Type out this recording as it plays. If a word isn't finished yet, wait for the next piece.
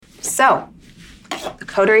So, the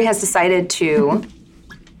coterie has decided to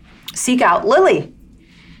seek out Lily.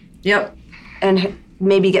 Yep. And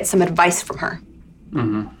maybe get some advice from her.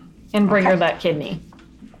 Mm-hmm. And bring her that kidney.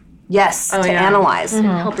 Yes, analyze. And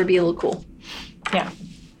help her be a little cool. Yeah.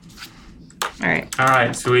 All right. All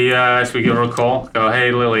right, so we give her a call. Go, hey,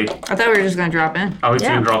 Lily. I thought we were just going to drop in. Oh, we're just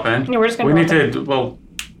going to drop in? Yeah, we're just going to to We need to,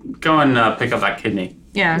 go and pick up that kidney.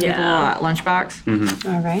 Yeah, get the little lunchbox. Mm-hmm.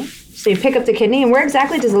 All right. So you pick up the kidney, and where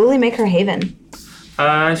exactly does Lily make her haven?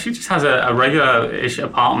 She just has a regular-ish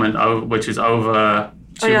apartment, which is over...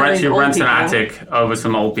 She rents an attic over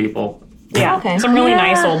some old people. Yeah, okay. Some really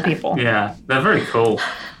nice old people. Yeah, they're very cool.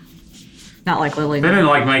 Not like Lily. They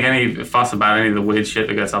didn't make any fuss about any of the weird shit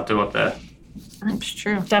that gets up there. That's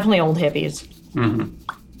true. Definitely old hippies.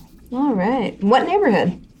 Mm-hmm. All right. What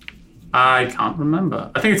neighborhood? I can't remember.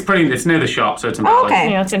 I think it's near the shop, so it's in Ballard. Okay.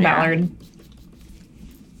 Yeah, it's in Ballard.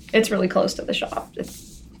 It's really close to the shop.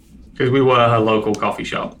 Because we were her local coffee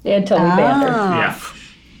shop. Yeah, until we banned her. Yeah.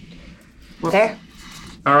 There.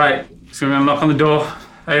 All right, so we're going to knock on the door.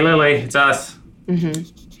 Hey, Lily, it's us.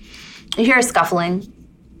 Mm-hmm. You hear a scuffling,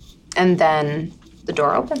 and then the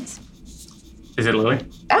door opens. Is it Lily?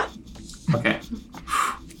 Yeah. Okay.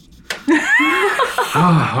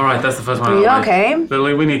 All right, that's the first one. Are you okay?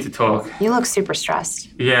 Lily, we need to talk. You look super stressed.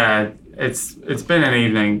 Yeah, it's been an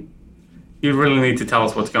evening. You really need to tell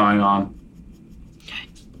us what's going on.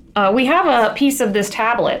 We have a piece of this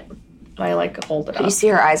tablet. I hold it up. You see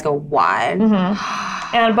her eyes go wide.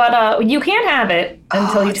 Mm-hmm. But you can't have it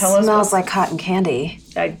until you tell us. It smells like cotton candy.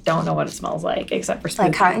 I don't know what it smells like, except for It's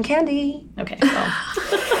like cotton candy. Okay.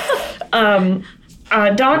 Well,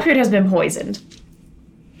 dog food has been poisoned.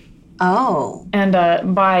 Oh.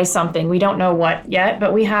 And by something. We don't know what yet,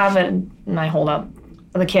 but we have it. And I hold up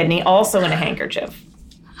the kidney, also in a handkerchief.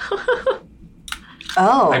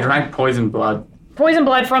 Oh. I drank poisoned blood. Poison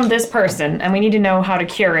blood from this person, and we need to know how to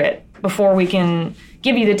cure it before we can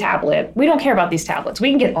give you the tablet. We don't care about these tablets. We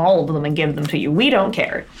can get all of them and give them to you. We don't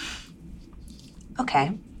care.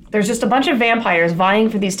 Okay. There's just a bunch of vampires vying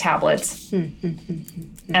for these tablets,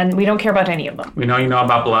 and we don't care about any of them. We know you know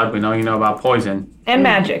about blood. We know you know about poison. And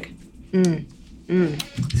magic.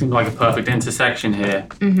 Seems like a perfect intersection here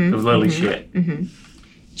of Lily's shit.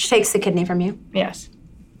 She takes the kidney from you. Yes.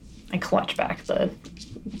 I clutch back the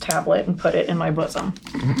tablet and put it in my bosom.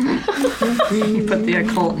 You put the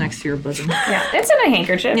occult next to your bosom. Yeah, it's in a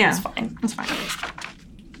handkerchief. Yeah. It's fine. That's fine.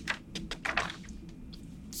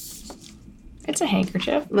 It's a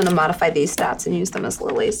handkerchief. I'm going to modify these stats and use them as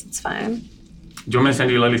Lily's. It's fine. Do you want me to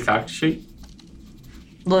send you Lily's character sheet?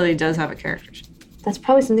 Lily does have a character sheet. That's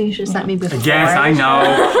probably something you should have sent me before. Yes, I know.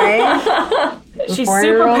 Right? She's Before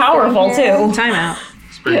super you're all powerful, done here. too. Time out.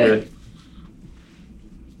 It's pretty good.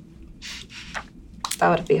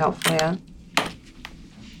 That would be helpful, yeah.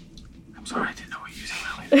 I'm sorry, I didn't know we were using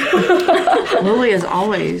Lily. Lily is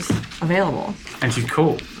always available. And she's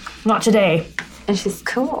cool. Not today. And she's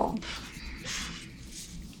cool.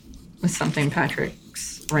 With something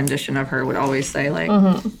Patrick's rendition of her would always say,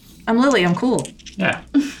 I'm Lily, I'm cool. Yeah.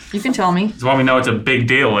 You can tell me. That's why we know it's a big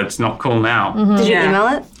deal. It's not cool now. Did you Yeah. email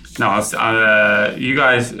it? No, you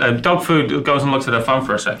guys, dog food goes and looks at her phone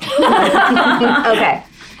for a second. Okay.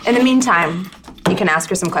 In the meantime, you can ask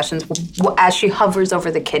her some questions as she hovers over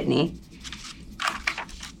the kidney.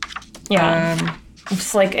 Yeah.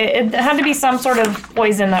 It's it had to be some sort of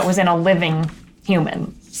poison that was in a living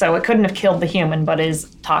human. So it couldn't have killed the human, but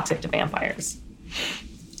is toxic to vampires.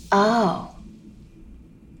 Oh.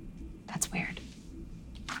 That's weird.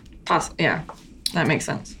 Yeah, that makes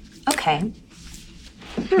sense. Okay.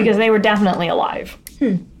 Because they were definitely alive.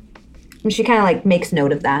 And she kind of makes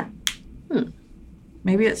note of that.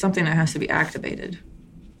 Maybe it's something that has to be activated.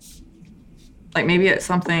 Maybe it's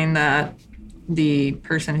something that the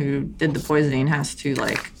person who did the poisoning has to,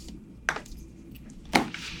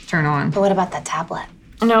 turn on. But what about that tablet?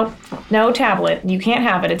 No tablet. You can't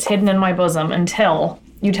have it. It's hidden in my bosom until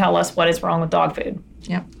you tell us what is wrong with dog food.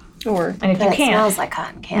 Yep. And if But you it can't, smells like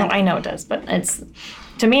cotton no, candy. I know it does, but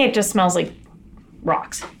to me it just smells like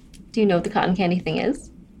rocks. Do you know what the cotton candy thing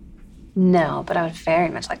is? No, but I would very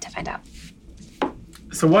much like to find out.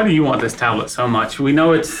 So why do you want this tablet so much? We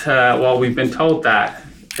know it's, we've been told that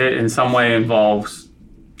it in some way involves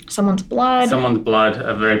Someone's blood.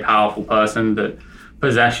 a very powerful person, that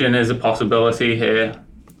possession is a possibility here.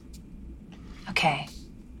 Okay.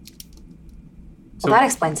 So- Well, that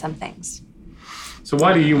explains some things. So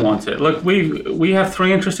why do you want it? Look, we have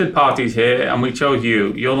 3 interested parties here, and we chose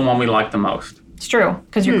you. You're the one we like the most. It's true,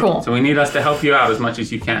 because you're cool. So we need us to help you out as much as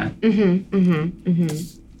you can.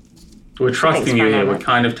 We're trusting Thanks you for here. that. We're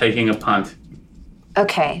kind of taking a punt.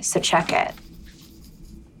 Okay, so check it.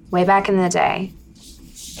 way back in the day,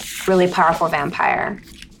 really powerful vampire,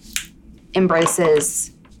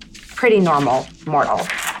 embraces pretty normal mortal.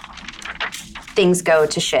 Things go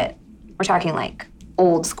to shit. We're talking like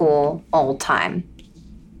old school, old time.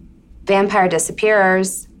 Vampire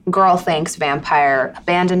disappears. Girl thinks vampire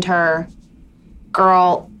abandoned her.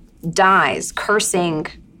 Girl dies, cursing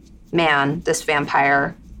man, this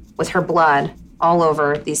vampire, with her blood all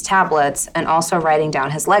over these tablets and also writing down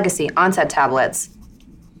his legacy on said tablets.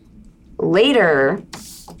 Later,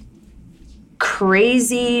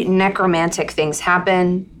 crazy necromantic things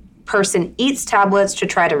happen. Person eats tablets to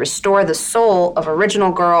try to restore the soul of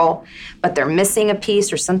original girl, but they're missing a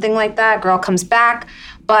piece or something like that. Girl comes back,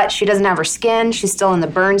 but she doesn't have her skin. She's still in the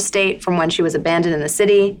burned state from when she was abandoned in the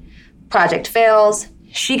city. Project fails.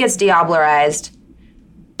 She gets diablerized,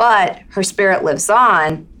 but her spirit lives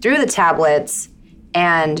on through the tablets,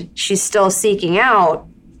 and she's still seeking out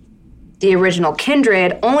the original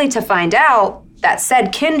kindred, only to find out that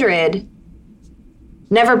said kindred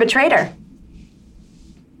never betrayed her.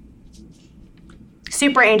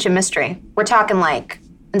 Super ancient mystery. We're talking like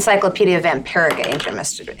Encyclopedia Vampirica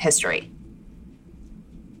ancient history.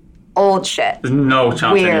 Old shit. There's no chance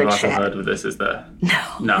any Weird of us shit. have heard of this, is there?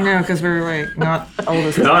 No. No. because we're like not old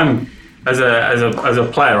as Because I'm, as a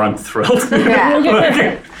player, I'm thrilled.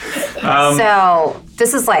 Yeah. So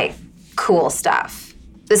this is like cool stuff.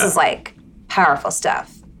 This is like powerful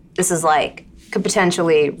stuff. This is like could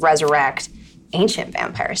potentially resurrect ancient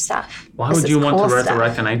vampire stuff. Why This would is you want cool to stuff.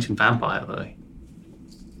 resurrect an ancient vampire, Lily?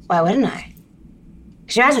 Why wouldn't I?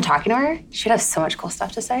 Could you imagine talking to her? She'd have so much cool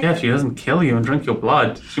stuff to say. Yeah, if she doesn't kill you and drink your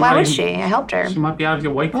blood, Why would she? I helped her. She might be out of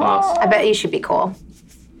your weight class. I bet you should be cool.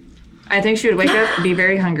 I think she would wake up, be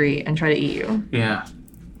very hungry, and try to eat you. Yeah.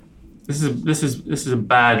 This is a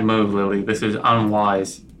bad move, Lily. This is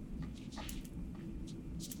unwise.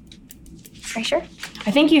 Are you sure?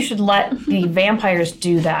 I think you should let the vampires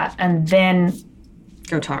do that and then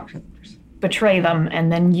Go talk to them. betray them,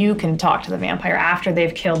 and then you can talk to the vampire after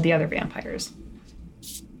they've killed the other vampires.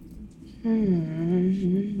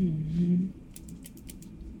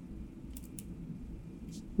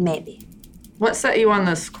 Maybe. What set you on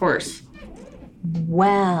this course?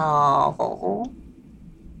 Well,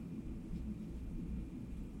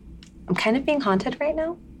 I'm kind of being haunted right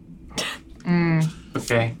now.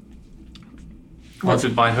 Okay.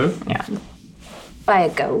 Haunted by who? Yeah. By a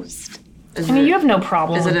ghost. Is I mean, it- you have no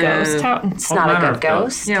problem Is with it a- ghosts. How, It's What not a manner good of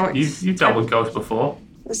ghost? ghost. Yeah, what, You've dealt with ghosts before.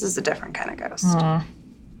 This is a different kind of ghost.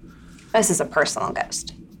 This is a personal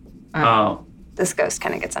ghost. Oh. This ghost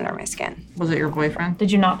kind of gets under my skin. was it your boyfriend?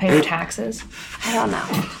 did you not pay your taxes? I don't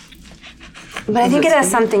know. But I think it has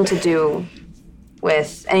something to do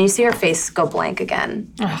with, and you see her face go blank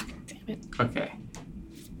again. Oh, damn it. Okay.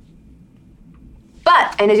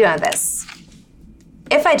 But I do know this.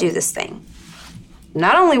 If I do this thing,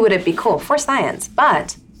 not only would it be cool for science,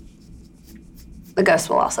 but the ghost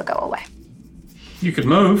will also go away. You could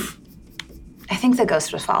move. I think the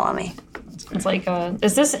ghost would follow me. It's like,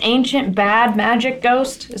 is this ancient bad magic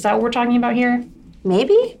ghost? Is that what we're talking about here?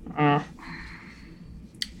 Maybe?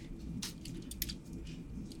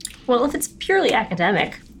 Well, if it's purely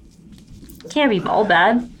academic, it can't be all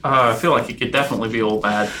bad. I feel like it could definitely be all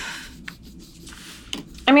bad.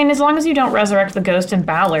 I mean, as long as you don't resurrect the ghost in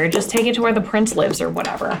Ballard, just take it to where the prince lives or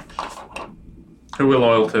whatever. Who we're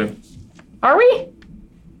loyal to. Are we?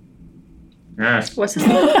 Yes. What's his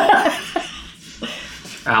name?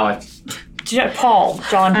 Alec. Paul.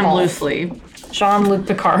 John I'm Paul. loosely. Jean-Luc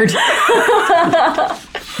Picard.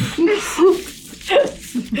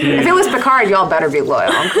 If it was Picard, y'all better be loyal.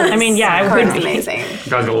 I mean, yeah, I would Picard's be. amazing.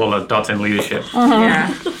 You guys got a lot of dots in leadership. Yeah.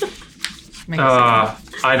 Makes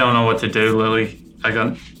sense. I don't know what to do, Lily. I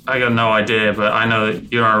got no idea, but I know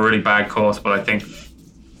that you're on a really bad course, but I think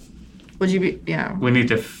Would you be? Yeah. we need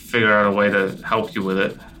to figure out a way to help you with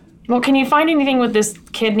it. Well, can you find anything with this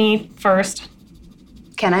kidney first?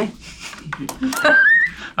 Can I?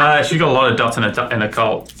 She got a lot of dots in a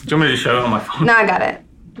cult. Do you want me to show it on my phone? No, I got it.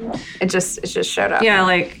 It just showed up. Yeah,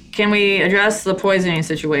 like, can we address the poisoning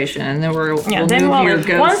situation? And then we'll Yeah, move then to your we'll,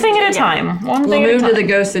 ghost. one thing at a time. One We'll thing move at a to time. the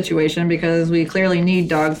ghost situation because we clearly need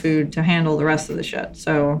dog food to handle the rest of the shit.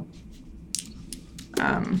 So,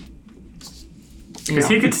 you Because know,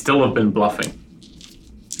 he could still have been bluffing.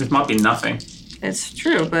 This might be nothing. it's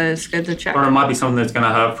true, but it's good to check. Or it might be something that's going to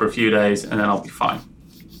hurt for a few days and then I'll be fine.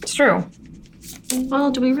 It's true. Well,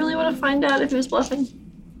 do we really want to find out if he was bluffing?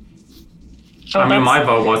 I mean, that's- my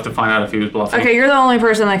vote was to find out if he was bluffing. Okay, you're the only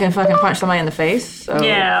person that can fucking punch somebody in the face. So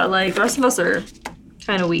Yeah, like the rest of us are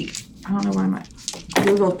kind of weak. I don't know why my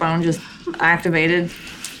Google phone just activated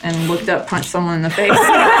and looked up punch someone in the face.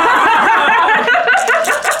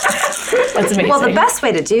 That's amazing. Well, the best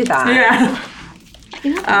way to do that. Yeah.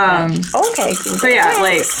 Okay. So yeah,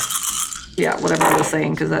 like, yeah, whatever I was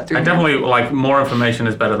saying, because that threw I me. definitely like more information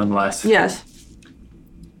is better than less. Yes.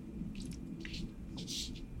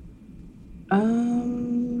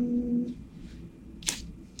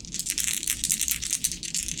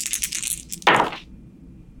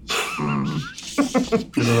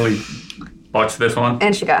 Really watch this one.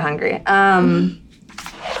 And she got hungry. I'll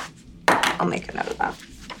make a note of that.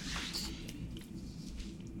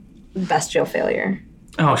 Bestial failure.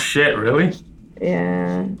 Oh shit! Really?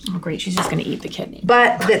 Yeah. Oh, great. She's just going to eat the kidney.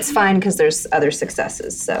 But it's fine because there's other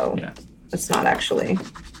successes, so Yeah. it's not actually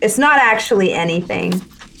anything.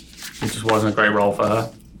 It just wasn't a great roll for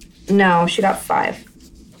her. No, she got 5.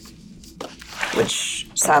 Which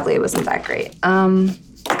sadly wasn't that great.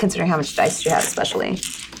 Considering how much dice she had especially.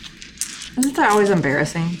 Isn't that always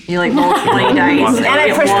embarrassing? You like roll 20 dice. And I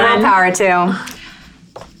you pushed get one. willpower too.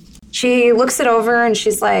 She looks it over and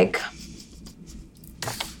she's like,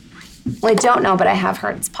 well, I don't know, but I have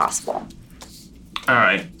heard it's possible. All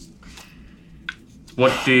right.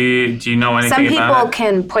 What do you know anything Some people about it?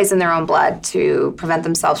 can poison their own blood to prevent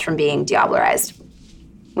themselves from being diablerized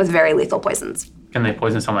with very lethal poisons. Can they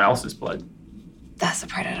poison someone else's blood? That's the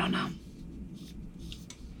part I don't know.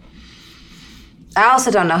 I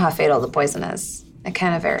also don't know how fatal the poison is. It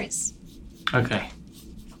kind of varies. Okay.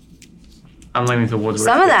 I'm leaning towards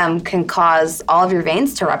Some of risk. them can cause all of your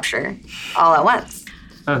veins to rupture all at once.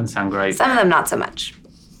 Doesn't sound great. Some of them not so much.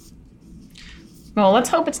 Well, let's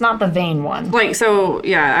hope it's not the vein one. Like, so,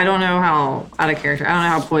 yeah, I don't know how, out of character, I don't know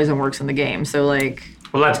how poison works in the game. So, like,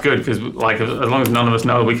 Well, that's good because, like, as long as none of us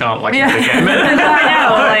know, we can't like Yeah. the game. no,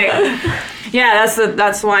 I know, like, yeah,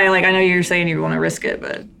 that's why, like, I know you're saying you want to risk it,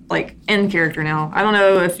 but, like, in character now, I don't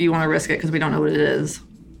know if you want to risk it because we don't know what it is.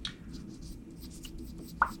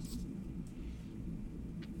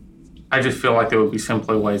 I just feel like there would be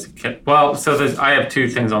simpler ways to kill. Well, so I have 2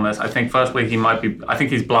 things on this. I think firstly I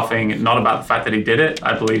think he's bluffing, not about the fact that he did it.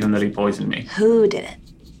 I believe him that he poisoned me. Who did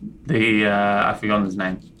it? I've forgotten his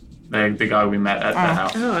name. The guy we met at the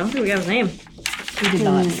house, Oh, I don't think we got his name. We did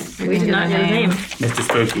not. We did not get his name. Mr.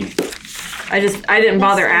 Spooky. I didn't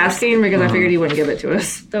bother asking because I figured he wouldn't give it to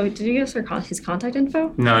us. So, did you give us his contact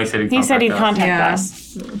info? No, he said He said he'd contact Yeah.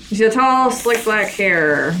 us. He's a tall, slick black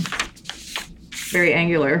hair, very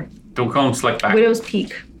angular. We'll call him Slickback. Widow's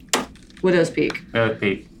Peak. Widow's Peak.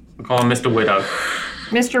 Pete. We'll call him Mr. Widow.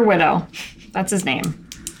 Mr. Widow. That's his name.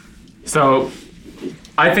 So,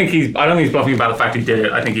 I don't think he's bluffing about the fact he did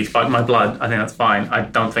it. I think he's fighting my blood. I think that's fine. I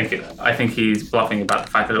think he's bluffing about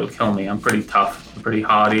the fact that it would kill me. I'm pretty tough. I'm pretty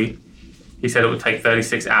hardy. He said it would take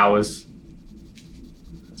 36 hours.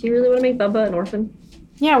 Do you really want to make Bubba an orphan?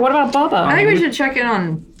 Yeah, what about Bubba? I think we should check in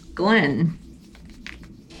on Glenn.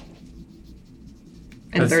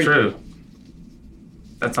 And That's true.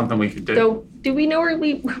 That's something we could do. So, do we know where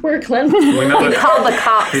Glenn? we know We that called the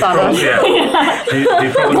cops he's on probably, him. yeah.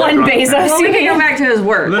 He's probably Glenn drunk. Bezos. Well, we can go back to his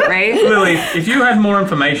work, Li- right? Lily, if you had more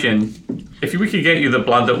information, if we could get you the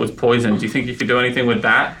blood that was poisoned, do you think you could do anything with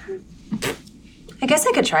that? I guess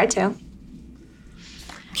I could try to.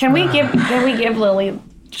 Can we give Lily?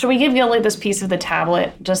 Should we give Lily this piece of the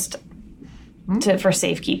tablet just for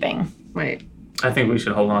safekeeping? Wait. I think we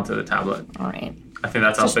should hold on to the tablet. All right. I think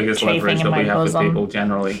that's Just our biggest chafing leverage in that my we have with bosom. people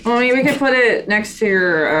generally. Well, I mean, we could put it next to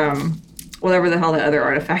your, whatever the hell the other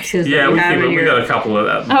artifact is. Yeah, that you have in we your... got a couple of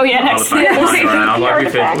them. Oh, yeah, next to artifacts the lying around. Like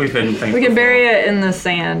artifact. we've hidden things. We can before. bury it in the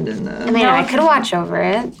sand and the... I mean, I could watch over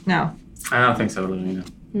it. No, I don't think so, Lily.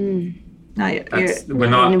 No. not yet. We're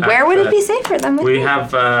not. And where would it be safer than with We me?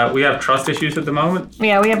 have trust issues at the moment.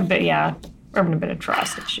 Yeah, we have a bit. Yeah, we're having a bit of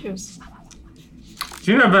trust issues.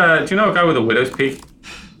 Do you know a guy with a widow's peak?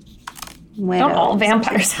 Don't all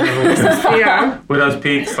vampires? Yeah. Widow's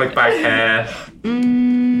peak, slick back hair,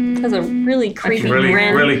 Has a really creepy really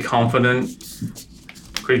grin. really confident,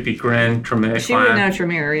 creepy grin, Tremere She would know clan.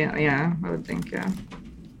 Tremere, yeah, I would think, yeah.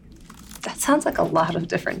 That sounds like a lot of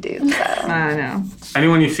different dudes. So. I know.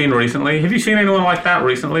 Anyone you've seen recently? Have you seen anyone like that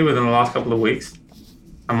recently within the last couple of weeks?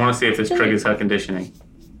 I want to see if this triggers her conditioning.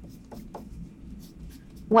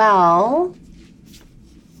 Well,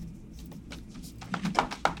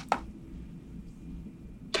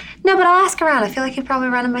 no, but I'll ask around. I feel like he'd probably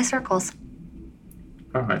run in my circles.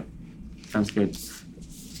 All right, sounds good.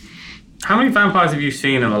 How many vampires have you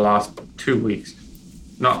seen in the last 2 weeks?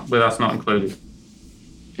 Not with us not included.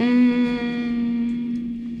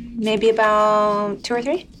 Maybe about 2 or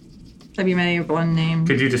 3. Have you met one named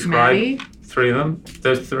Could you describe Maddie? 3 of them?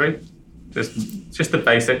 Those 3? Just the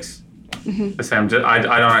basics. Mm-hmm. The same. I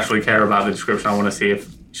don't actually care about the description. I want to see if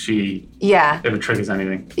Yeah, it triggers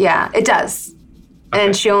anything. yeah, it does.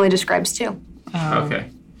 And she only describes 2. Okay.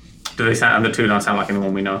 Do they sound? And the 2 don't sound like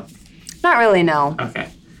anyone we know. Not really, no. Okay.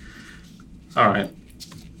 All right.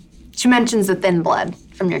 She mentions the thin blood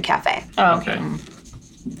from your cafe. Oh, Okay.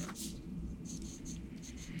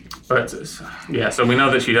 But yeah, so we know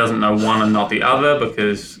that she doesn't know one and not the other,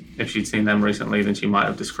 because if she'd seen them recently, then she might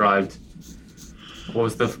have described what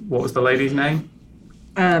was the lady's name?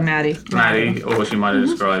 Maddie. Maddie, or she might have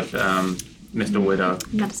described Mr. Widow,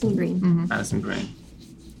 Madison Green. Madison Green.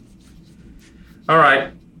 All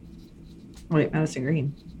right. Wait, Madison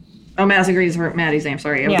Green. Oh, Madison Green is her Maddie's name.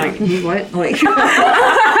 Sorry. I was Yeah. like, what? Like,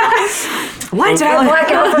 What? Did I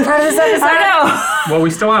black out for part of this episode? I know. Well, we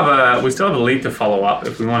still have a lead to follow up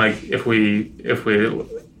if we want to. If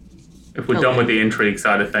we're done with the intrigue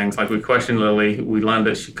side of things, like we questioned Lily, we learned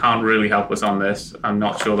that she can't really help us on this. I'm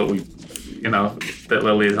not sure that that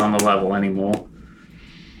Lily is on the level anymore.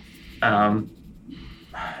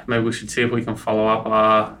 Maybe we should see if we can follow up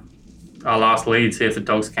our last lead, see if the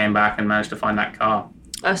dogs came back and managed to find that car.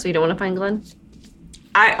 Oh, so you don't want to find Glenn?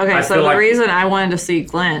 I So feel the like- reason I wanted to see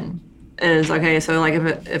Glenn is so like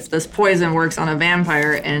if this poison works on a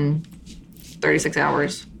vampire in 36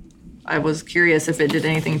 hours, I was curious if it did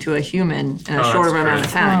anything to a human in a Oh, short that's amount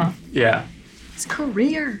of true. time. Yeah. His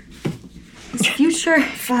career. His future.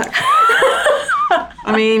 Fuck.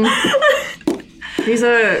 I mean, he's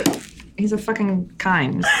a fucking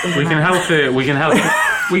kind. We can help.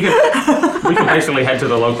 We can basically head to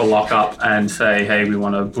the local lockup and say, hey, we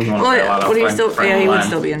want to bail out our Would he friend. still? friend Yeah, he would Glenn.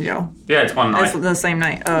 still be in jail. Yeah, it's one It's night. the same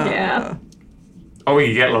night. Yeah. Or we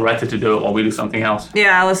could get Loretta to do it while we do something else.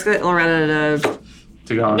 Yeah, let's get Loretta to.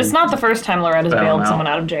 To go. It's not the first time Loretta's Bail bailed him out. someone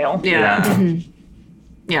out of jail. Yeah. Yeah.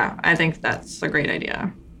 Yeah, I think that's a great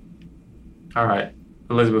idea. All right.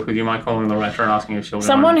 Elizabeth, would you mind calling Loretta and asking if she'll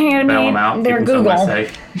Someone hand bail me him out? their keep him somewhere Google.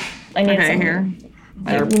 safe? I need Okay, some.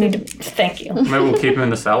 here. We need to. Thank you. Maybe we'll keep him in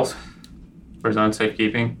the cells for his own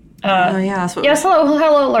safekeeping. Oh yeah, that's what. Yes, hello,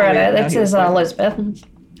 Loretta. yeah, This he was is Elizabeth.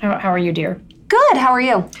 How are you, dear? Good. How are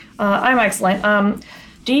you? I'm excellent.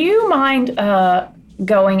 Do you mind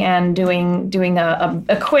going and doing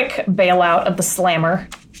a quick bailout of the Slammer?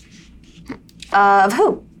 Of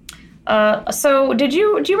who? So do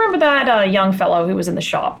you remember that young fellow who was in the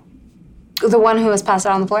shop? The one who was passed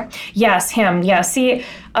out on the floor? Yes, him. Yeah. See,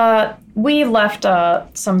 we left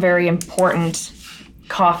some very important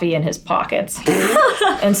coffee in his pockets,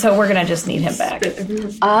 and so we're gonna just need him back.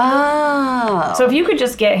 Oh. So if you could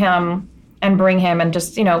just get him and bring him and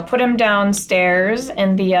just put him downstairs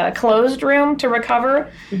in the closed room to recover,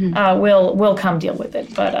 we'll come deal with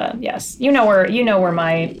it. But yes, you know where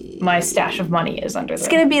my stash of money is under there. It's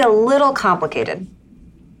going to be a little complicated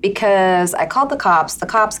because I called the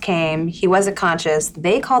cops came, he wasn't conscious,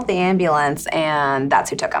 they called the ambulance, and that's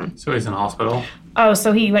who took him. So he's in hospital. Oh,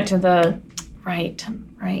 so he went to the right.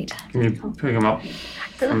 Can you pick him up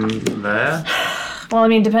from there? Well, I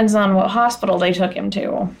mean, depends on what hospital they took him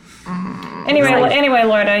to. Anyway,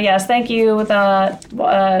 Loretta, yes, thank you. Have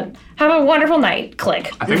a wonderful night.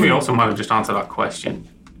 Click. I think we also might have just answered that question.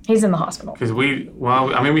 He's in the hospital. Because we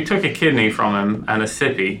took a kidney from him and a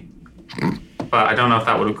sippy, but I don't know if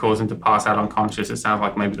that would have caused him to pass out unconscious. It sounds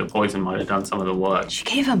like maybe the poison might have done some of the work. She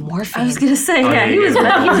gave him morphine. I was gonna say, Oh, yeah, he was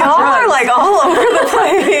yeah. Y'all are like all over the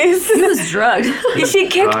place. he was drugged. She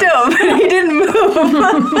kicked him and he didn't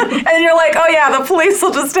move. And you're like, oh yeah, the police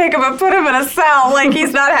will just take him and put him in a cell like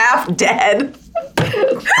he's not half dead.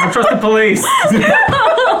 I trust the police.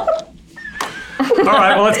 All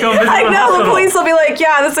right, well, let's go visit I the know, hospital. the police will be like,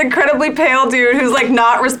 yeah, this incredibly pale dude who's like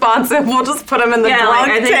not responsive, we'll just put him in the Yeah, drunk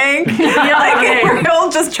like, I think- tank. Yeah, like, okay.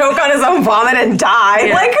 he'll just choke on his own vomit and die.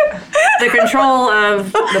 Yeah. Like, The control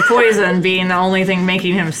of the poison being the only thing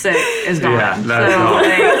making him sick is gone. Yeah, that's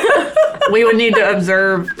gone. Like, we would need to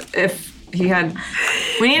observe if he had.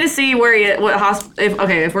 We need to see where what hospital.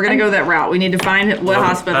 If we're gonna go that route, we need to find what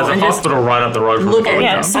hospital There's a and just. hospital right up the road from look the at- phone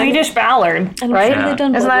Yeah, shop. Swedish Ballard, I'm right? sure they've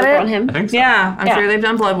done Isn't blood that work it? on him. I think so. Yeah, I'm Yeah. sure they've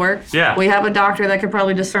done blood work. Yeah. We have a doctor that could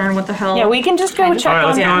probably discern what the hell. Yeah, we can just go check All right, on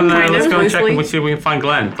let's go him. and kind let's of go and check loosely. and see if we can find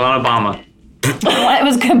Glenn Obama. It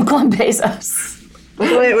was Glenn Bezos.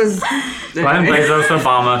 It was Glenn Bezos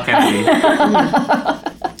Obama Kennedy.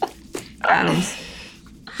 Adams.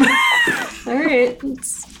 All right,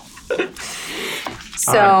 let's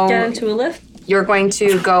so get into a lift. you're going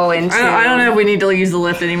to go into. I don't know if we need to use the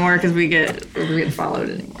lift anymore because we get followed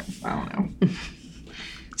anymore. I don't know.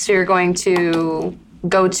 So you're going to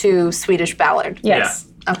go to Swedish Ballard. Yes.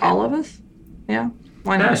 Okay. All of us? Yeah.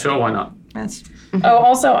 Why not? Yeah, sure, why not? That's. Oh,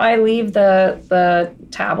 also, I leave the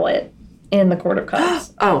tablet in the Court of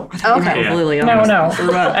Cups. Oh. I thought you Okay. meant Yeah. Lily. No, no.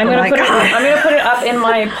 Threw up. I'm gonna Oh my put it. God. I'm gonna put it up in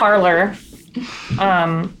my parlor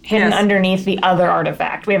hidden Yes. underneath the other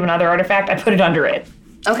artifact. We have another artifact. I put it under it.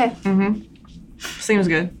 Okay. Seems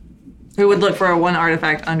good. Who would look for one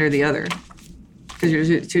artifact under the other? Because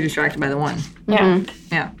you're too distracted by the one. Yeah.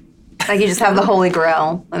 Yeah. Like you just have the Holy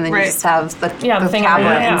Grail, and then Right. you just have the, Yeah, the the thing tablet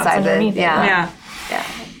underneath, yeah, it's inside it. underneath it. Yeah. Yeah.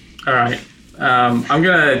 All right. I'm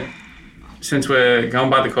gonna, since we're going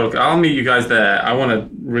by the code, I'll meet you guys there. I want to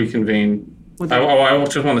reconvene. I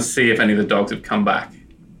just want to see if any of the dogs have come back.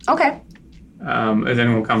 Okay. Has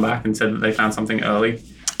anyone come back and said that they found something early?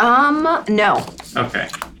 No. Okay.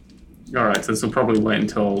 All right. So this will probably wait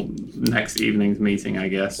until next evening's meeting, I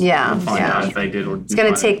guess. Yeah, To find yeah. out if they did or didn't. It's gonna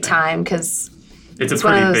find take anything. time because It's a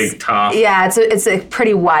one of pretty those- big task. yeah, it's a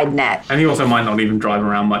pretty wide net. And he also might not even drive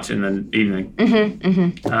around much in the evening.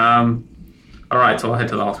 All right. So I'll head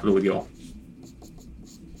to the hospital with you all.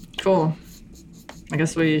 Cool. I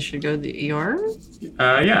guess we should go to the ER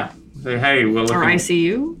Yeah. Say, hey, we're or looking,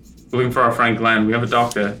 ICU. looking for our friend Glenn. We have a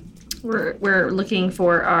doctor. We're looking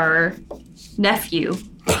for our nephew,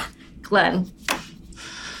 Glenn.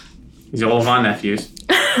 He's all of our nephews.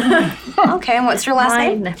 Okay, and what's your last My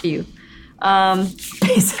name? nephew.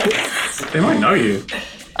 They might know you.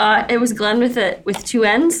 It was Glenn with two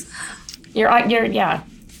N's. You're yeah.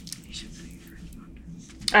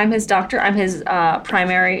 I'm his doctor. I'm his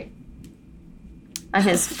primary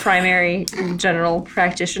general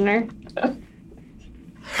practitioner.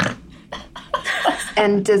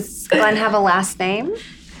 And does Glenn have a last name?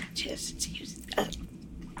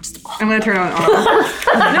 I'm gonna turn on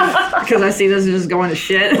because I see this is just going to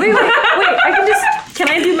shit. Wait, can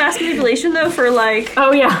I do mass manipulation though for like,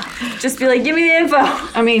 Oh yeah. just be like, give me the info?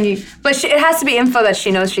 I mean, you, But it has to be info that she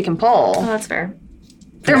knows she can pull. Oh, that's fair.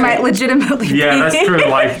 There might legitimately be. Yeah, that's true.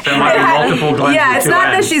 Like, there might be multiple Glens Yeah, with it's two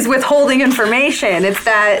not that Ns. she's withholding information. It's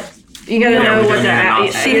that you gotta Yeah, know we're what doing the it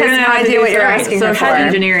enough. She has no idea what you're asking so her have for.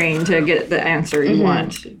 engineering to get the answer you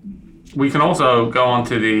want. We can also go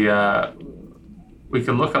onto the. We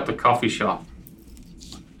can look up the coffee shop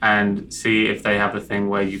and see if they have a thing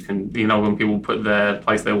where you can, when people put their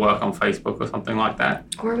place they work on Facebook or something like that.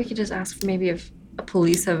 Or we could just ask for maybe if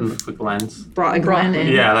police have, Look for Glens. Brought a Glenn in.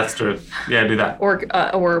 Yeah, that's true. Yeah, do that.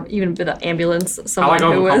 or even the ambulance, I someone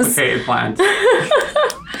like who was. overcomplicated plans.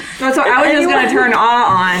 No, so I was just gonna turn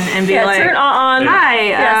on and be Yeah, like, turn on. "Hi,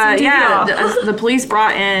 Yes, indeed. the police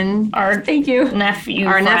brought in Thank you. Nephew.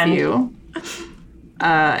 our friend. nephew,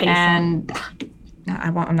 and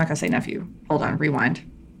I'm not gonna say nephew. Hold on, rewind.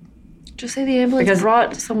 Just say the ambulance Because-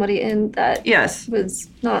 brought somebody in that Yes, was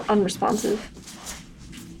not unresponsive.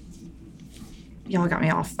 y'all got me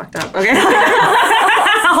all fucked up. Okay,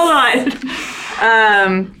 hold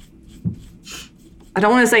on. I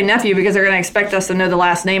don't want to say nephew because they're gonna expect us to know the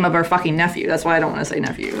last name of our fucking nephew. That's why I don't want to say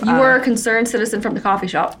nephew. You were a concerned citizen from the coffee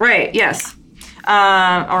shop. Right, yes.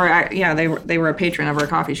 They were a patron of our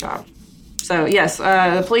coffee shop. So, yes,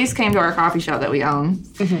 the police came to our coffee shop that we own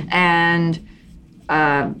and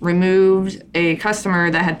removed a customer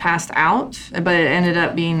that had passed out, but it ended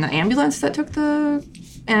up being the ambulance that took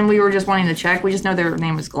and we were just wanting to check. We just know their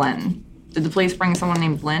name was Glenn. Did the police bring someone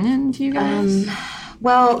named Glenn in to you guys?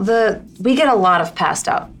 Well, we get a lot of passed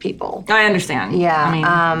out people. I understand. Yeah.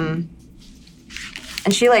 I mean,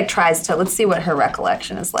 And she tries to, let's see what her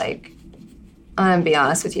recollection is like. I'm gonna be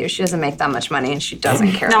honest with you, she doesn't make that much money and she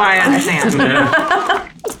doesn't care. no, about I that. understand. Yeah.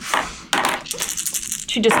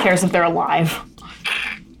 She just cares if they're alive.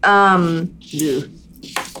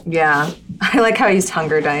 Yeah. I like how I used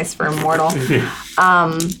hunger dice for immortal.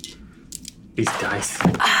 These dice.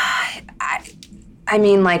 I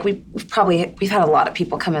mean, we've had a lot of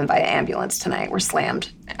people come in by ambulance tonight. We're slammed.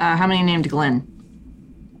 How many named Glenn?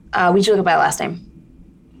 We usually go by last name.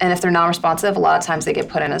 And if they're non-responsive, a lot of times they get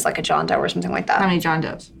put in as a John Doe or something like How that. many John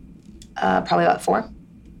Does? Probably about 4.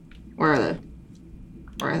 Where are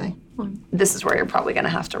they? This is where you're probably gonna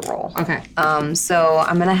have to roll. Okay. So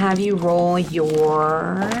I'm gonna have you roll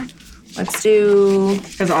your, let's do,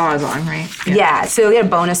 Because awe is on, right? yeah, so you'll get a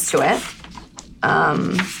bonus to it. I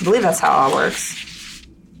believe that's how awe works.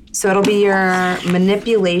 So it'll be your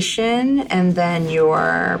manipulation and then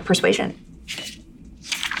your persuasion.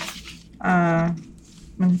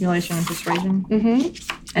 Manipulation and persuasion.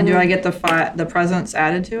 Mm-hmm. And do I get the presence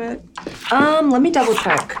added to it? Let me double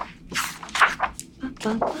check.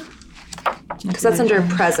 Because that's under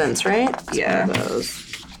presence, right? Yeah. Those.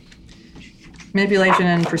 Manipulation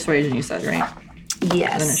and persuasion, you said, right?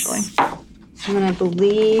 Yes. Initially. And then I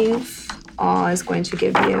believe awe is going to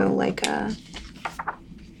give you a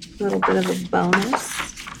little bit of a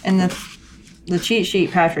bonus. And the cheat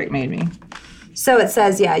sheet Patrick made me. So it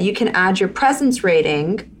says, you can add your presence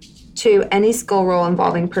rating to any skill roll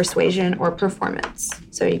involving persuasion or performance.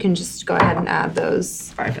 So you can just go ahead and add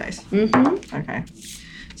those. 5 dice. Mm-hmm. Okay.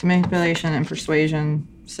 So manipulation and persuasion.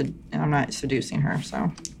 And I'm not seducing her, so.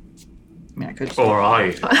 I mean, I could. Just, Or are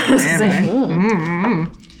you? Do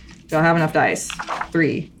I have enough dice?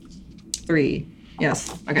 3. Yes.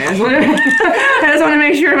 Okay. I just want to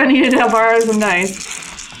make sure if I needed to borrow some dice.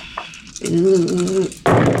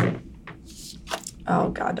 Oh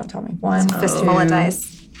God! Don't tell me. 1, Fistful of dice.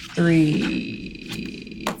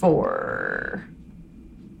 3, 4.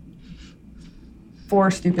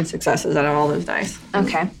 4 stupid successes out of all those dice.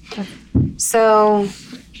 Okay. So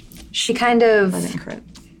she kind of I didn't crit.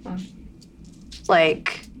 it's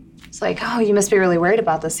like, oh, you must be really worried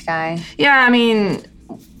about this guy. Yeah, I mean,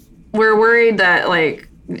 we're worried that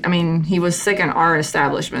he was sick in our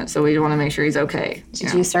establishment, so we want to make sure he's okay.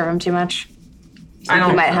 Did you serve him too much? I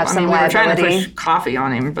don't. You might have some we were trying to liability. push coffee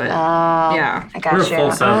on him, but Oh, yeah. I got We're a you.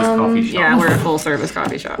 full service coffee shop. Yeah, we're a full service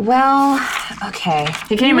coffee shop. Well, okay.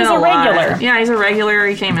 He came in was a lot. regular. Yeah, he's a regular.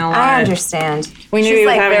 He came in a lot. I understand. We knew She's he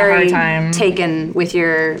was like having a hard very time. taken with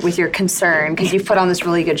your concern because you've put on this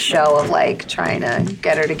really good show of like trying to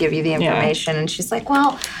get her to give you the information, and she's like,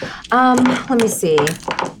 well, let me see.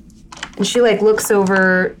 And she like looks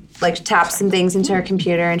over, like taps some things into her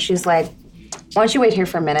computer, and she's like, why don't you wait here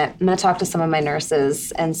for a minute? I'm gonna talk to some of my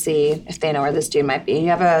nurses and see if they know where this dude might be. You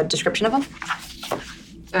have a description of him?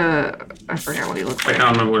 I forgot what he looks I like.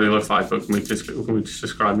 can't remember what he looks like, but can we just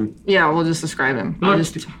describe him? Yeah, we'll just describe him. I'll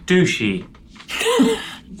Looks just. douchey.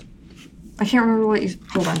 I can't remember what you.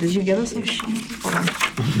 Hold on. Did you give us a Hold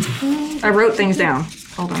on. I wrote things down.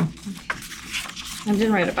 Hold on. I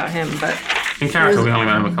didn't write about him, but In character, we only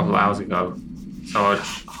met him a couple of hours ago. So I'd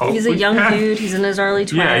hope he's a young dude. He's in his early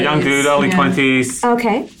 20s. Yeah, young dude, early 20s.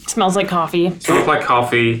 Okay. Smells like coffee. Smells like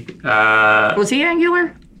coffee. Was he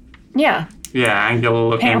angular? Yeah. Yeah, angular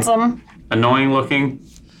looking. Handsome. Annoying looking.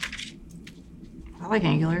 I like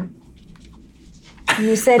angular.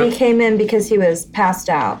 You said he came in because he was passed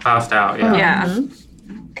out. Passed out, yeah. Yeah.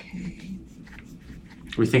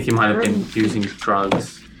 We think he might have been using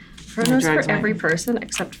drugs. Chronos drugs, for right? every person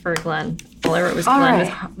except for Glenn. All I wrote was All Glenn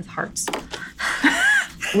right. with hearts.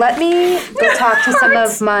 Let me go talk to some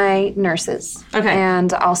of my nurses. Okay.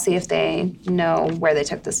 And I'll see if they know where they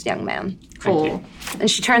took this young man. Cool. And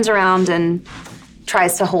she turns around and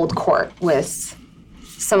tries to hold court with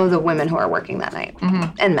some of the women who are working that night.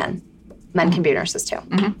 And men. Men can be nurses too.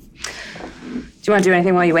 Do you want to do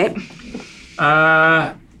anything while you wait?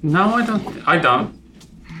 No, I don't.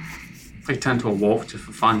 I tend to walk just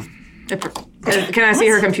for fun. Can I see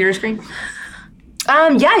her computer screen?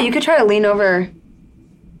 Yeah, you could try to lean over.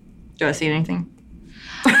 Do I see anything?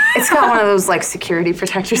 It's got one of those like security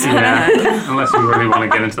protectors on it. Yeah, unless you really want to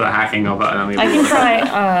get into the hacking of it. I don't I even can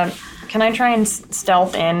try. Can I try and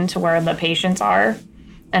stealth in to where the patients are,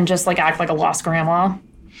 and just like act like a lost grandma?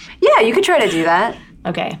 Yeah, you could try to do that.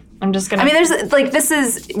 Okay, I'm just gonna. I mean, there's like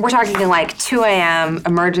we're talking like 2 a.m.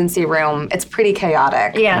 emergency room. It's pretty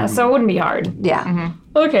chaotic. yeah, so it wouldn't be hard. Yeah.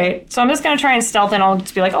 Okay, so I'm just gonna try and stealth in. I'll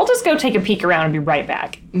just be like, I'll just go take a peek around and be right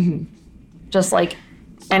back. Just like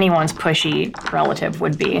anyone's pushy relative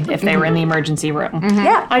would be if they were in the emergency room.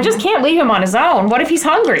 Yeah. I just can't leave him on his own. What if he's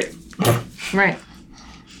hungry? Right.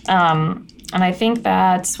 And I think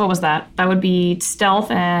that's, what was that? That would be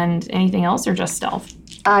stealth and anything else, or just stealth?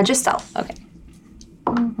 Just stealth. Okay.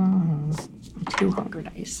 2 hunger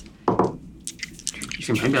dice.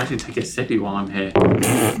 Maybe I should take a sippy while I'm here.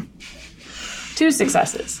 2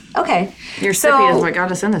 successes. Okay. Your So- sippy is what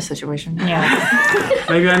got us in this situation. Yeah.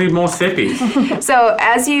 Maybe I need more sippies. So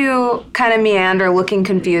as you kind of meander, looking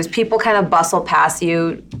confused, people kind of bustle past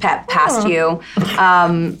you,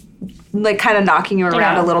 like kind of knocking you around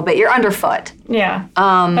Yeah. a little bit. You're underfoot. Yeah.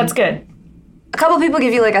 That's good. A couple people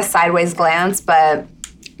give you like a sideways glance, but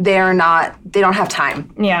they don't have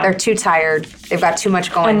time. Yeah. They're too tired. They've got too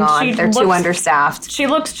much going And on. she They're too looks- understaffed. She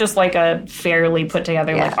looks just like a fairly put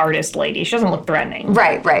together like Yeah. artist lady. She doesn't look threatening.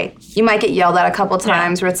 Right. You might get yelled at a couple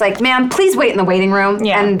times where it's like, ma'am, please wait in the waiting room.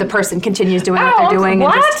 Yeah. And the person continues doing what Oh, they're doing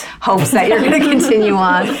and just what? hopes that you're going to continue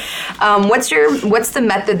on. What's the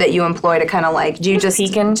method that you employ to kind of like, do you just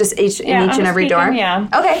peeking. just Yeah, in each I'm and just every door? peeking, yeah.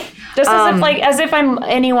 Okay. Just as if I'm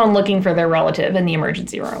anyone looking for their relative in the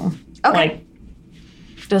emergency room. Okay. Like,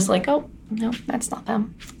 just like, oh, no, that's not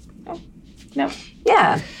them. Oh, no.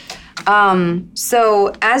 Yeah.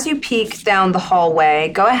 So as you peek down the hallway,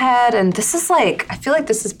 go ahead and this is like, I feel like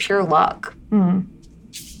this is pure luck. Sorry,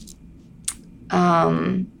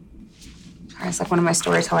 it's like one of my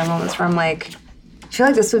storytelling moments where I'm like, I feel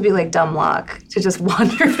like this would be like dumb luck to just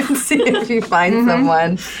wander and see if you find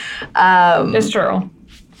someone. It's true.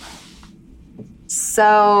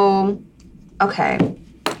 So, okay.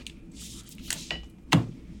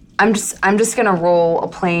 I'm just gonna roll a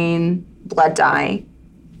plain blood die,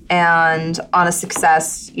 and on a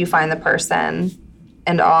success you find the person,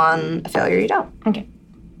 and on a failure you don't. Okay.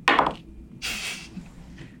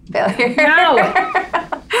 Failure. No.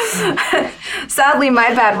 Sadly,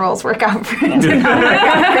 my bad rolls work out for you.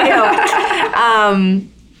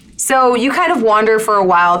 So you kind of wander for a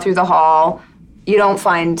while through the hall. You don't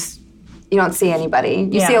see anybody.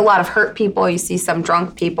 You see a lot of hurt people. You see some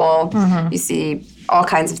drunk people. You see all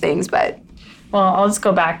kinds of things, but. Well, I'll just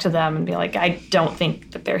go back to them and be like, I don't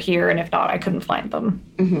think that they're here, and if not, I couldn't find them.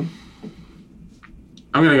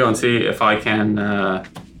 I'm gonna go and see if I can.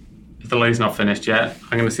 If the lady's not finished yet,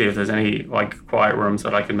 I'm gonna see if there's any like quiet rooms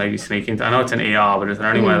that I can maybe sneak into. I know it's an ER, but is there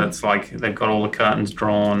anywhere that's like they've got all the curtains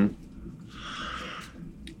drawn?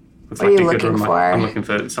 What are you looking for? I'm looking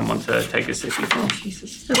for someone to take a sissy from.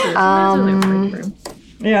 Jesus. There's only a break room.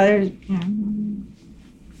 Yeah, there's.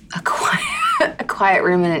 A quiet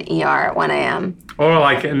room in an ER at 1 a.m. Or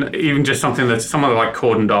like even just something that's someone like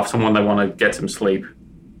cordoned off, someone they want to get some sleep.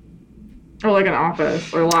 Or like an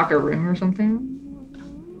office or locker room or something.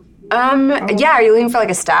 Yeah, are you looking for like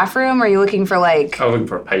a staff room, or are you looking for like I'm looking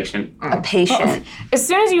for a patient. a patient? As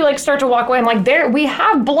soon as you like start to walk away, I'm like, we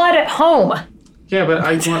have blood at home. Yeah, but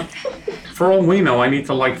I want, for all we know, I need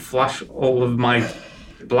to like flush all of my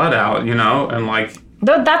blood out, you know, and like.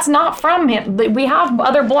 That's not from him. We have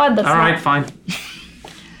other blood that's All right, not. fine.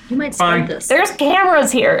 You might Fine. start this. There's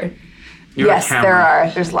cameras here. You're Yes, a camera. there are.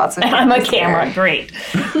 There's lots of. I'm a cameras camera. there. Great.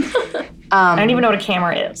 I don't even know what a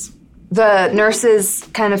camera is. The nurses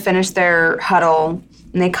kind of finish their huddle,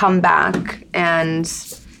 and they come back, and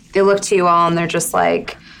they look to you all, and they're just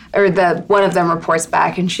like, one of them reports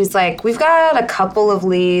back, and she's like, "We've got a couple of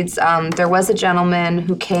leads. There was a gentleman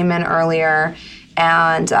who came in earlier,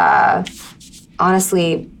 and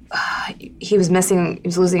honestly, he was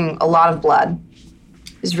losing a lot of blood.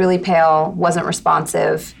 He was really pale, wasn't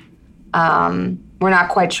responsive. We're not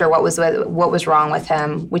quite sure what was wrong with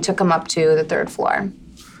him. We took him up to the 3rd floor."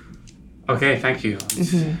 Okay, thank you.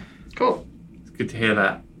 Cool. It's good to hear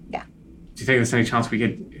that. Yeah. Do you think there's any chance we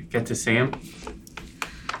could get to see him?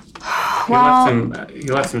 Well, he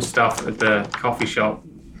left some stuff at the coffee shop.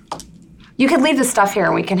 you could leave the stuff here,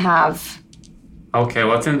 and we can have. Okay,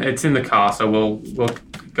 well it's in the car, so we'll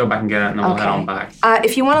go back and get it, and then we'll head on back.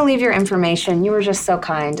 If you want to leave your information, you were just so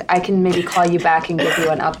kind. I can maybe call you back and give you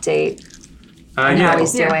an update on how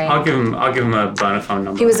he's doing. I'll give him a burner phone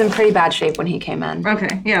number. He was in pretty bad shape when he came in.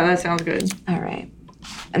 Okay, yeah, that sounds good. All right.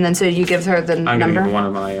 And then so you give her the I'm gonna number? give her one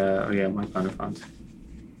of my my burner phones.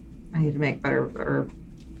 I need to make better or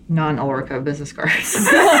non-Ulrica business cards.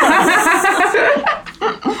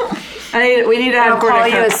 We need to have I'll call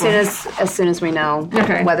you corticosteroids. as soon as we know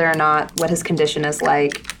whether or not what his condition is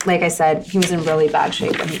like. Like I said, he was in really bad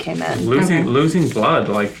shape when he came in. Losing blood,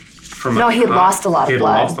 like from No, he had lost a lot of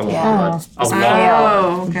blood. He had lost a lot of blood. A lot.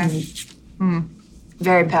 Oh, okay.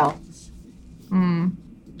 Very pale.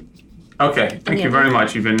 Okay, thank you very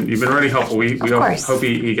much. You've been really helpful. We course. hope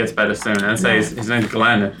he gets better soon. And say his name's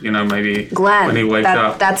Glenn. You know, maybe Glenn. when he wakes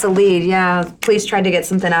up. That's a lead, yeah. Police tried to get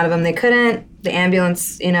something out of him. They couldn't. The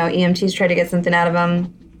ambulance, EMTs tried to get something out of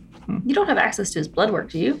him. You don't have access to his blood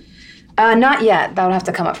work, do you? Not yet. That would have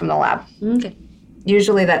to come up from the lab. Okay.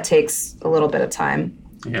 Usually that takes a little bit of time.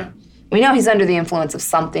 Yeah. We know he's under the influence of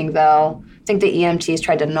something, though. I think the EMTs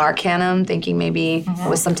tried to Narcan him, thinking maybe it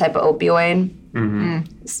was some type of opioid.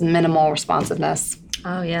 It's minimal responsiveness.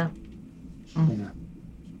 Oh, yeah.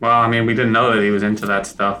 Well, I mean, we didn't know that he was into that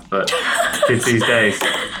stuff, but kids these days.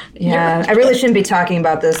 Yeah, I really shouldn't be talking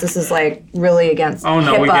about this. This is like really against Oh,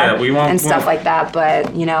 no, we HIPAA get it. We won't- and stuff like that.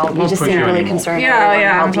 But you know, you just push seem you really anymore. concerned. Yeah, that we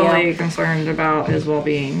I'm want to help totally you. concerned about his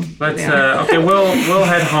well-being. Let's okay. We'll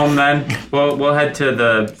head home then. We'll head to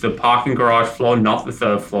the parking garage floor, not the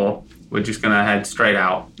 3rd floor. We're just gonna head straight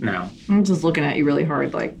out now. I'm just looking at you really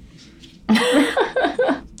hard, like.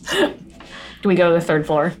 Do we go to the 3rd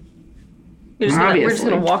floor? We're just Obviously.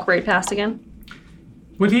 gonna walk right past again.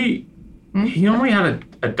 Would he? He normally had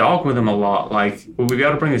a dog with him a lot. Like, would we be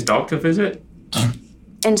able to bring his dog to visit?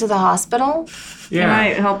 Into the hospital. Yeah. It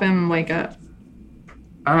might help him wake up.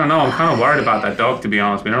 I don't know. I'm kind of worried about that dog, to be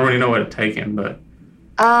honest. We don't really know where to take him, but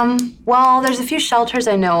Well, there's a few shelters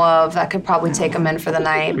I know of that could probably take him in for the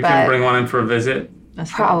night, we can but bring one in for a visit.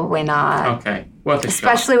 probably not. Okay, worth a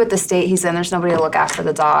Especially with the state he's in, there's nobody to look after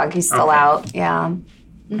the dog. He's still Okay. out. Yeah.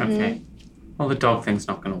 shot. Okay. Well, the dog thing's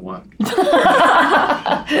not going to work.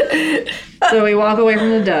 So we walk away from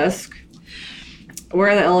the desk. Where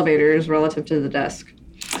are the elevators relative to the desk?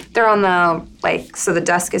 They're on the so the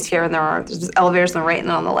desk is here, and there's elevators on the right and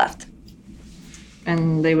then on the left.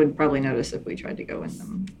 And they would probably notice if we tried to go in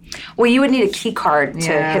them. Well, you would need a key card to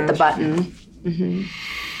Yeah. hit the button.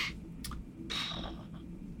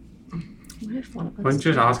 What if one of Why don't us?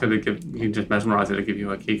 you just ask her to give, you can just mesmerize her to give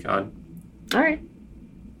you a key card. All right,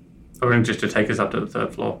 Or just to take us up to the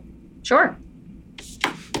 3rd floor. sure.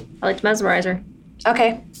 I like to mesmerize her.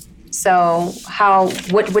 Okay. So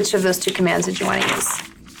which of those two commands did you want to use?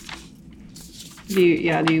 Do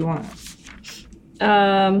you want?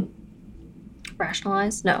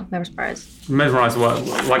 Rationalize? No, mesmerize. Mesmerize,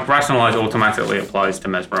 like rationalize automatically applies to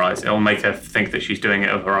mesmerize. It'll make her think that she's doing it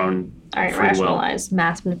of her own All right, free will. rationalize.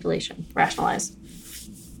 Mass manipulation. Rationalize.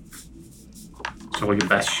 So all your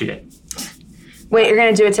best shit. Wait, you're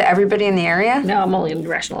going to do it to everybody in the area? No, I'm only going to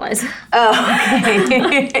rationalize. Oh,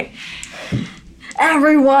 okay.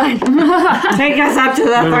 Everyone! Take us up to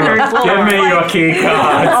the 3rd floor. Give me your key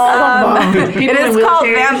card. It is called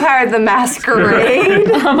Vampire the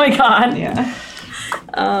Masquerade. Oh my god. Yeah.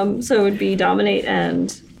 So it would be dominate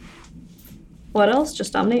and what else?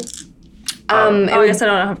 Just dominate? It I would- guess I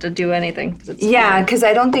don't have to do anything. 'Cause it's Yeah, because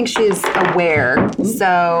I don't think she's aware.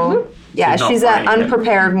 So, yeah, She's not she's an planning it.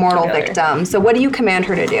 unprepared mortal Together. victim. So, what do you command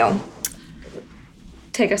her to do?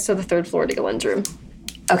 take us to the 3rd floor to Glenn's room.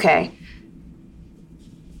 Okay.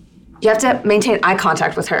 You have to maintain eye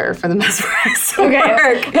contact with her for the mesmerize to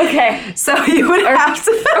work. Okay. So, you would have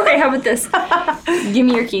to. Okay, how about this? Give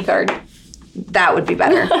me your key card. That would be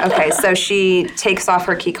better. Okay, so she takes off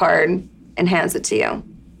her key card and hands it to you.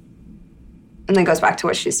 And then goes back to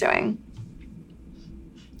what she's doing.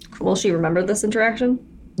 Will she remember this interaction?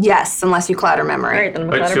 Yes, unless you cloud her memory. All right, then I'm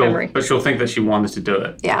going to her memory. But she'll think that she wanted to do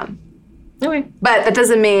it. Yeah. Okay. But that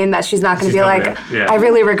doesn't mean that she's not going to She's be not like, gonna- yeah. I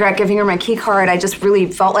really regret giving her my key card. I just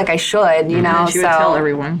really felt like I should, you know? She would tell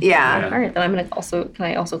everyone. Yeah. All right, then I'm going to also, can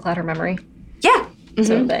I also cloud her memory? Yeah.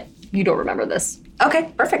 So that you don't remember this.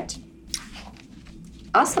 Okay, perfect.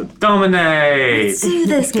 Awesome. Dominate! Do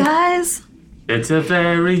this, guys. It's a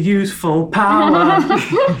very useful power.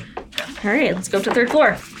 All right, let's go up to 3rd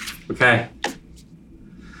floor. Okay.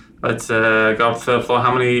 Let's go up to 3rd floor.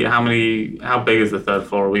 How big is the 3rd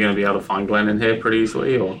floor? Are we going to be able to find Glenn in here pretty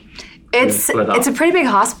easily, or? It's split up. it's a pretty big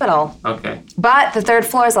hospital, Okay. but the 3rd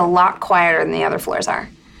floor is a lot quieter than the other floors are.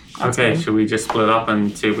 Okay, should we just split up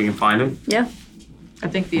and see if we can find him? Yeah. I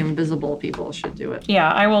think the invisible people should do it.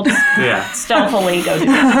 Yeah, I will Yeah. stealthily go do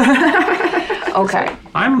that. Okay.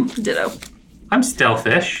 Ditto. I'm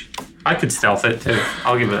stealthish. I could stealth it too.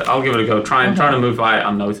 I'll give it a go. Trying to move by it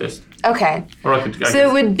unnoticed. Okay. Or I could. So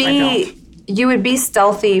it would be you would be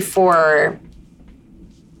stealthy for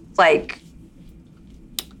like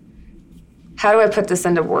how do I put this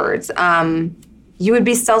into words? You would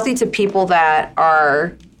be stealthy to people that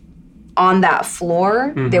are on that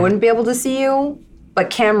floor. They wouldn't be able to see you, but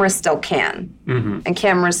cameras still can. And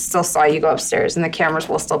cameras still saw you go upstairs, and the cameras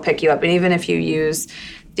will still pick you up. And even if you use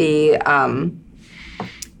the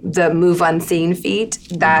move unseen feat,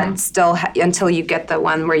 that still until you get the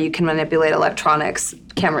one where you can manipulate electronics,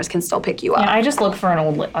 cameras can still pick you up. Yeah, I just look for an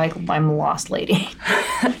old, like, I'm lost lady.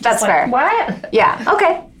 That's fair. What? Yeah.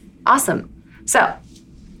 Okay. Awesome. So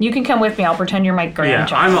You can come with me. I'll pretend you're my Yeah,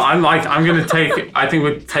 grandchild. I'm gonna take. I think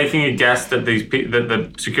we're taking a guess that that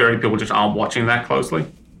the security people just aren't watching that closely.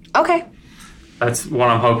 okay. That's what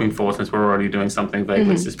I'm hoping for, since we're already doing something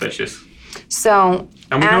vaguely suspicious. So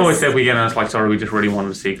And we can as- always say if we get us like, sorry, we just really wanted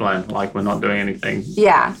to see Glenn. Like, we're not doing anything.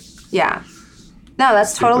 Yeah. Yeah. No,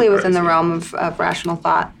 that's totally within the crazy. realm of rational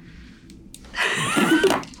thought.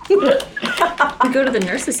 We go to the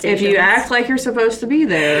nurse's station. If you act like you're supposed to be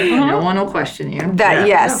there, no one will question you. That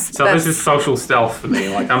Yeah. yes. So this is social stealth for me.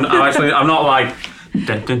 Like, I'm not like.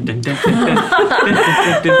 Dun, dun, dun, dun, dun, dun,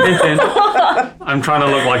 dun, dun, dun, dun. I'm trying to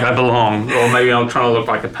look like I belong, or maybe I'm trying to look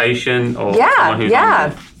like a patient, or someone who's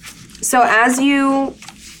yeah. So as you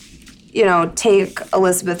take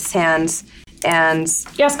Elizabeth's hand and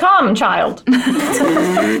Yes, come, child.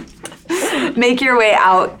 make your way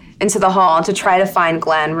out into the hall to try to find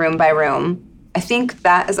Glenn room by room, I think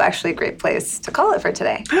that is actually a great place to call it for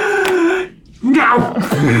today. No!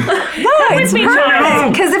 It's me,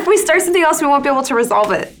 child. because if we start something else, we won't be able to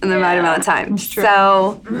resolve it in the right amount of time.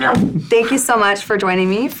 So, thank you so much for joining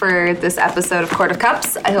me for this episode of Court of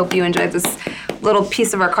Cups. I hope you enjoyed this little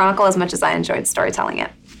piece of our chronicle as much as I enjoyed storytelling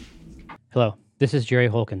it. Hello, this is Jerry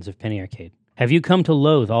Holkins of Penny Arcade. Have you come to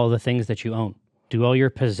loathe all the things that you own? Do all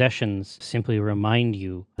your possessions simply remind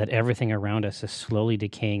you that everything around us is slowly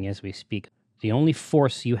decaying as we speak? The only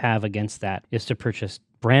force you have against that is to purchase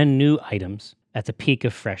brand new items at the peak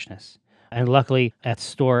of freshness. And luckily, at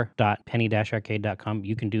store.penny-arcade.com,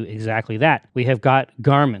 you can do exactly that. We have got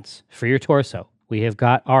garments for your torso. We have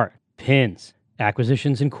got art, pins,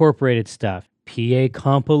 Acquisitions Incorporated stuff, PA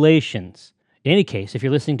compilations, In any case, if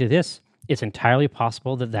you're listening to this, it's entirely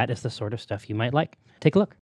possible that that is the sort of stuff you might like. Take a look.